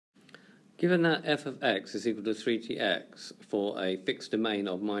Given that f of x is equal to 3tx for a fixed domain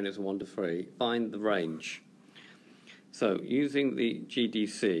of -1 to 3, find the range. So using the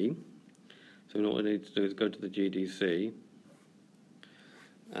GDC, so what we need to do is go to the GDC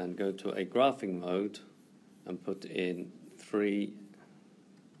and go to a graphing mode and put in 3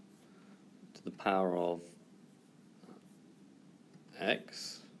 to the power of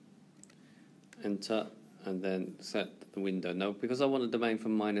x, enter, and then set the window. Now, because I want a domain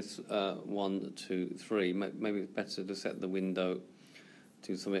from -1 to 3, maybe it's better to set the window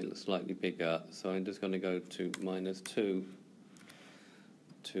to something slightly bigger. So I'm just going to go to -2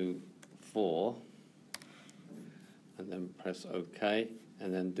 to 4, and then press OK,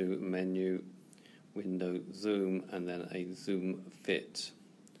 and then do menu, window, zoom, and then a zoom fit.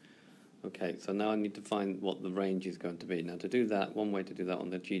 Okay, so now I need to find what the range is going to be. Now to do that, one way to do that on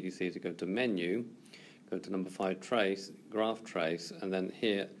the GDC is to go to menu, go to number 5 trace, graph trace, and then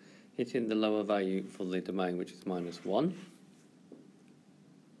here hit in the lower value for the domain, which is -1.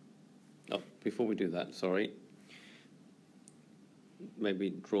 Oh, before we do that, sorry, maybe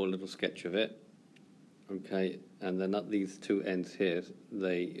draw a little sketch of it. Okay, and then at these two ends here,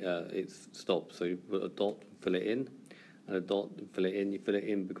 it stops. So you put a dot, fill it in, and a dot, fill it in. You fill it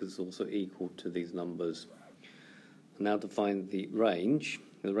in because it's also equal to these numbers. And now to find the range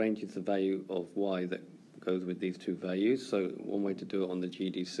is the value of y that goes with these two values. So one way to do it on the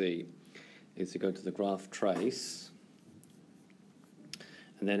GDC is to go to the graph trace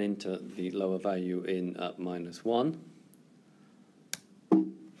and then enter the lower value in at -1.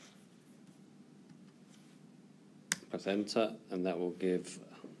 Press enter, and that will give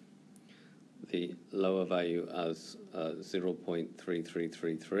the lower value as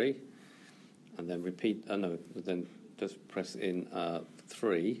 0.3333, and then repeat. Then just press in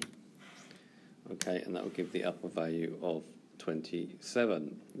 3. Okay, and that will give the upper value of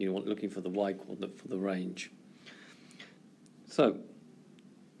 27. You want looking for the y coordinate for the range. So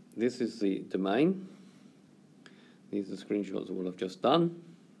this is the domain. These are the screenshots of what I've just done.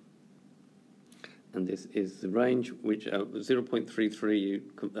 And this is the range, which 0.33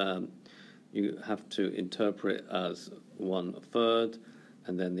 you have to interpret as 1/3,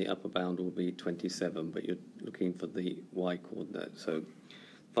 and then the upper bound will be 27, but you're looking for the y coordinate. So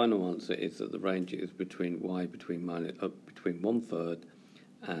final answer is that the range is between y between 1/3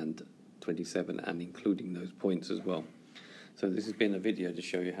 and 27, and including those points as well. So this has been a video to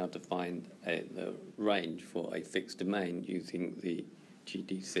show you how to find the range for a fixed domain using the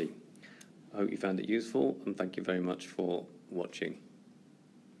GDC. I hope you found it useful, and thank you very much for watching.